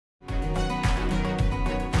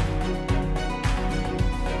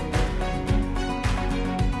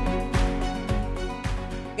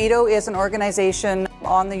VIDO is an organization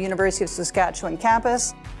on the University of Saskatchewan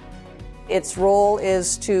campus. Its role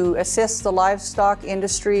is to assist the livestock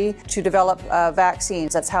industry to develop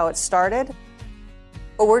vaccines. That's how it started.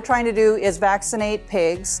 What we're trying to do is vaccinate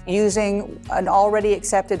pigs using an already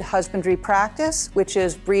accepted husbandry practice, which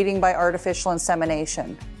is breeding by artificial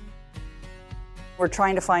insemination. We're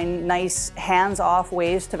trying to find nice hands-off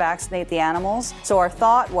ways to vaccinate the animals. So our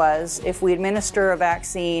thought was, if we administer a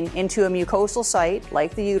vaccine into a mucosal site,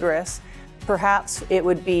 like the uterus, perhaps it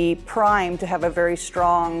would be primed to have a very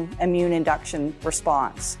strong immune induction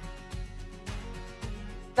response.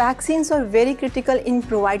 Vaccines are very critical in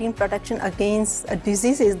providing protection against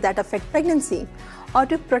diseases that affect pregnancy or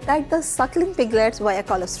to protect the suckling piglets via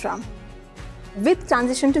colostrum. With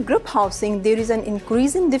transition to group housing, there is an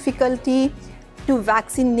increasing difficulty to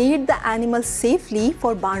vaccinate the animals safely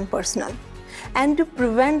for barn personnel and to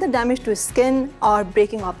prevent the damage to skin or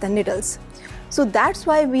breaking of the needles. So that's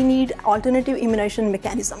why we need alternative immunization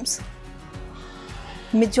mechanisms.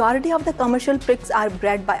 Majority of the commercial pigs are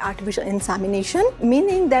bred by artificial insemination,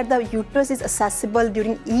 meaning that the uterus is accessible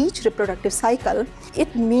during each reproductive cycle.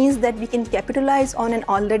 It means that we can capitalize on an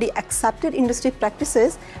already accepted industry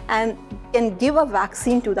practices and can give a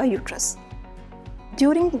vaccine to the uterus.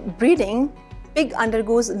 During breeding, pig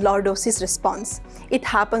undergoes lordosis response. It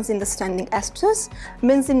happens in the standing estrus,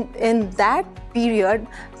 means in that period,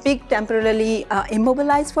 pig temporarily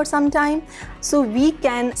immobilized for some time, so we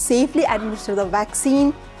can safely administer the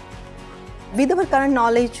vaccine. With our current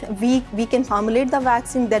knowledge, we can formulate the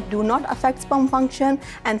vaccine that do not affect sperm function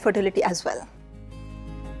and fertility as well.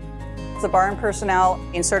 The barn personnel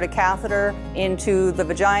insert a catheter into the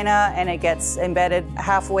vagina and it gets embedded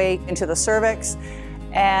halfway into the cervix.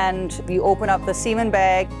 And you open up the semen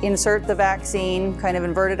bag, insert the vaccine, kind of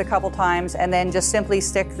invert it a couple times, and then just simply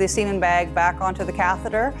stick the semen bag back onto the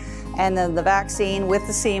catheter. And then the vaccine with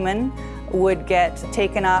the semen would get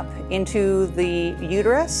taken up into the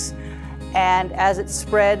uterus. And as it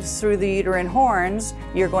spreads through the uterine horns,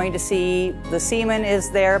 you're going to see the semen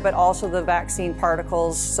is there, but also the vaccine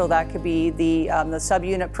particles. So that could be the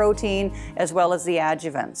subunit protein as well as the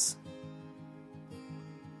adjuvants.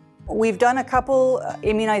 We've done a couple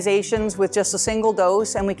immunizations with just a single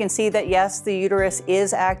dose, and we can see that yes, the uterus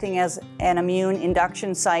is acting as an immune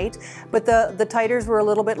induction site, but the titers were a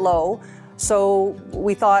little bit low. So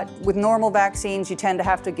we thought with normal vaccines, you tend to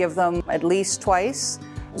have to give them at least twice.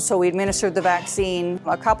 So we administered the vaccine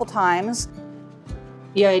a couple times.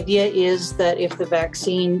 The idea is that if the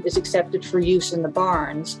vaccine is accepted for use in the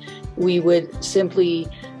barns, we would simply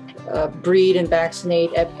breed and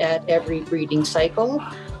vaccinate at every breeding cycle,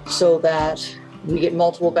 so that we get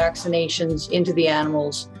multiple vaccinations into the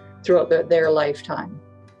animals throughout their lifetime.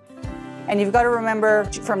 And you've got to remember,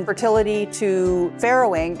 from fertility to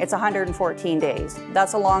farrowing, it's 114 days.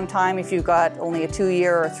 That's a long time if you've got only a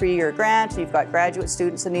 2-year or 3-year grant. You've got graduate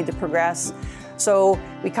students that need to progress. So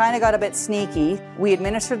we kind of got a bit sneaky. We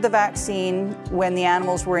administered the vaccine when the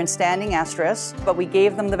animals were in standing estrus, but we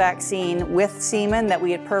gave them the vaccine with semen that we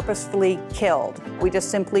had purposefully killed. We just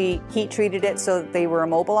simply heat treated it so that they were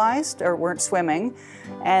immobilized or weren't swimming.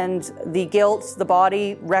 And the gilt, the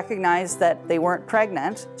body, recognized that they weren't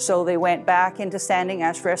pregnant, so they went back into standing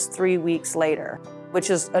estrus 3 weeks later, which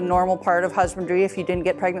is a normal part of husbandry. If you didn't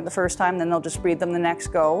get pregnant the first time, then they'll just breed them the next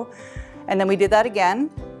go. And then we did that again.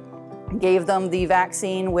 Gave them the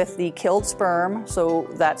vaccine with the killed sperm, so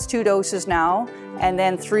that's 2 doses now. And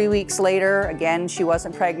then 3 weeks later, again, she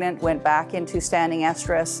wasn't pregnant, went back into standing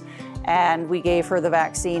estrus, and we gave her the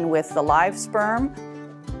vaccine with the live sperm.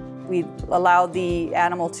 We allowed the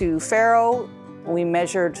animal to farrow. We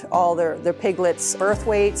measured all their piglets' birth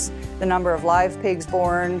weights, the number of live pigs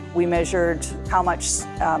born. We measured how much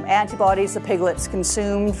antibodies the piglets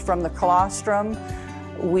consumed from the colostrum.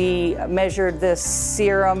 We measured the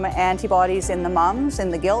serum antibodies in the mums,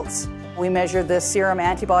 in the gilts. We measured the serum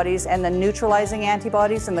antibodies and the neutralizing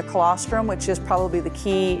antibodies in the colostrum, which is probably the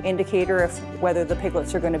key indicator of whether the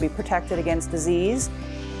piglets are going to be protected against disease.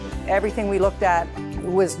 Everything we looked at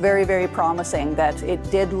was very, very promising, that it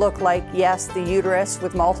did look like, yes, the uterus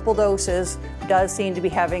with multiple doses does seem to be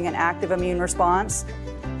having an active immune response.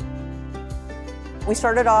 We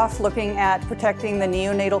started off looking at protecting the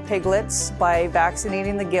neonatal piglets by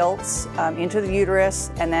vaccinating the gilts into the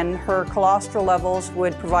uterus, and then her colostral levels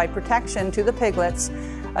would provide protection to the piglets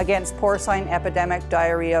against porcine epidemic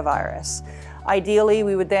diarrhea virus. Ideally,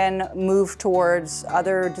 we would then move towards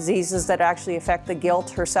other diseases that actually affect the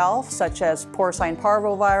gilt herself, such as porcine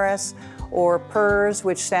parvovirus, or PRRS,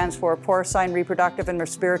 which stands for porcine reproductive and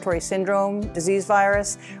respiratory syndrome disease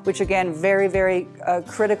virus, which again, very, very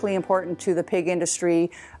critically important to the pig industry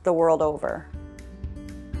the world over.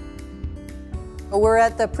 We're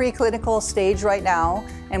at the preclinical stage right now,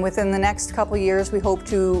 and within the next couple of years we hope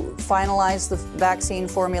to finalize the vaccine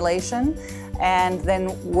formulation and then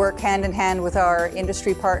work hand in hand with our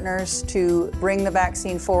industry partners to bring the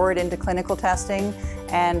vaccine forward into clinical testing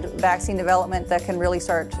and vaccine development that can really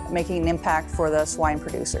start making an impact for the swine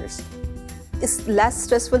producers. It's less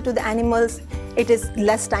stressful to the animals, it is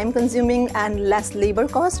less time consuming and less labor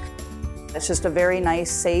cost. It's just a very nice,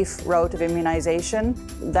 safe route of immunization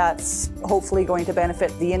that's hopefully going to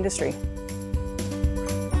benefit the industry.